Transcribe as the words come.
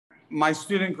my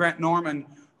student Grant Norman,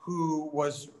 who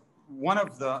was one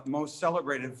of the most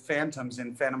celebrated phantoms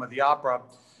in Phantom of the Opera,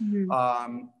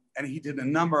 and he did a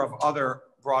number of other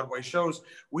Broadway shows.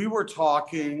 We were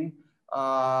talking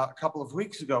a couple of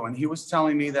weeks ago, and he was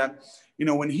telling me that, you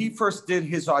know, when he first did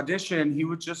his audition, he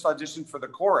would just audition for the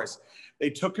chorus. They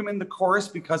took him in the chorus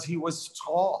because he was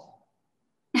tall.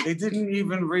 They didn't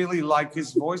even really like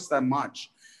his voice that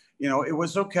much. You know, it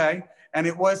was okay. And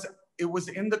it was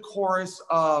in the chorus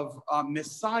of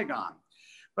Miss Saigon.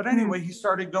 But anyway, he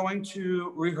started going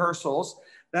to rehearsals.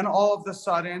 Then all of a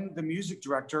sudden, the music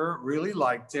director really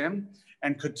liked him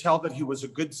and could tell that he was a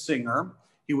good singer.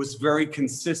 He was very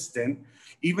consistent,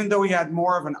 even though he had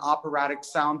more of an operatic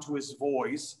sound to his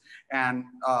voice. And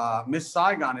Miss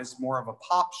Saigon is more of a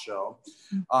pop show.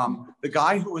 The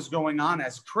guy who was going on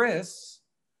as Chris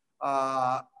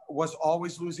was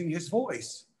always losing his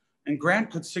voice. And Grant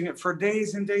could sing it for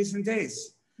days and days and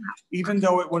days, even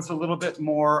though it was a little bit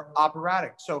more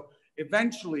operatic. So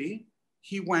eventually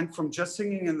he went from just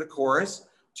singing in the chorus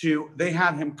to they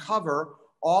had him cover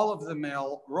all of the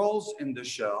male roles in the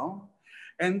show.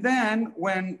 And then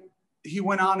when he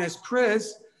went on as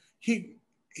Chris, he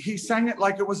sang it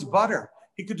like it was butter.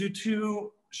 He could do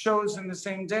 2 shows in the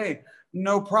same day,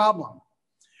 no problem.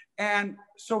 And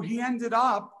so he ended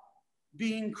up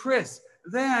being Chris.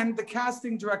 Then the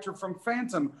casting director from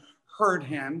Phantom heard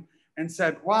him and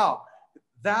said, wow,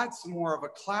 that's more of a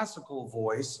classical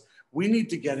voice. We need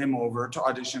to get him over to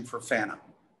audition for Phantom.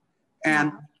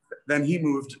 And then he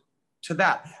moved to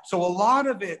that. So a lot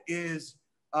of it is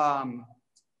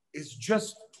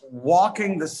just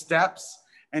walking the steps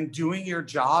and doing your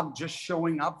job, just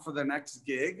showing up for the next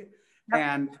gig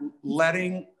and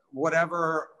letting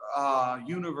whatever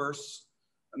universe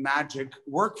magic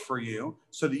work for you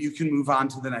so that you can move on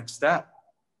to the next step.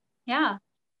 Yeah.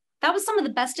 That was some of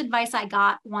the best advice I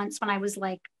got once when I was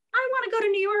like, I want to go to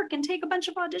New York and take a bunch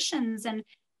of auditions. And,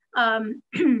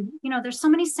 you know, there's so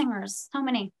many singers, so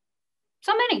many.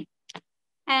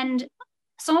 And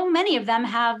so many of them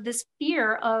have this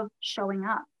fear of showing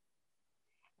up.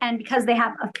 And because they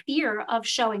have a fear of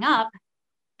showing up,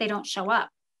 they don't show up.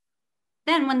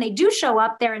 Then when they do show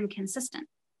up, they're inconsistent.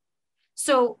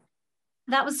 So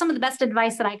that was some of the best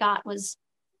advice that I got was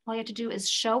all you have to do is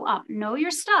show up, know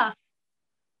your stuff,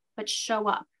 but show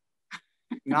up.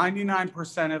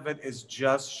 99% of it is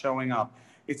just showing up.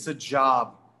 It's a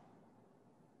job.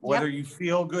 Whether you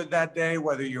feel good that day,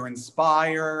 whether you're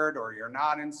inspired or you're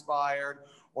not inspired,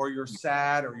 or you're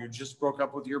sad, or you just broke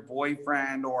up with your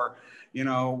boyfriend, or, you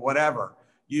know, whatever.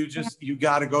 You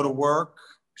got to go to work,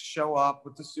 show up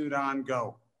with the suit on,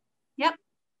 go. Yep.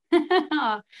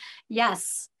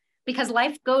 Yes. Because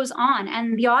life goes on,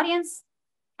 and the audience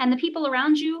and the people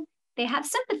around you, they have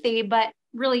sympathy, but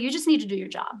really you just need to do your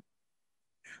job.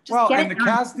 Well, and the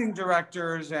casting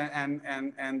directors and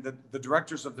the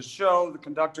directors of the show, the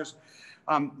conductors,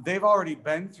 they've already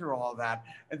been through all that.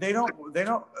 And they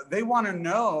want to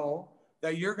know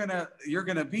that you're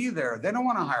gonna be there. They don't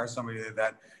want to hire somebody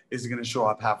that isn't gonna show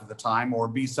up half of the time or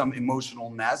be some emotional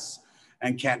mess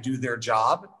and can't do their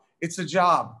job. It's a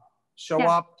job. Show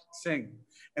up, sing.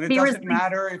 And it doesn't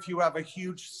matter if you have a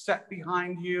huge set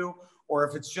behind you or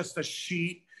if it's just a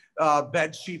sheet,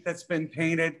 bed sheet that's been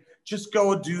painted. Just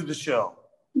go do the show.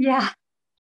 Yeah.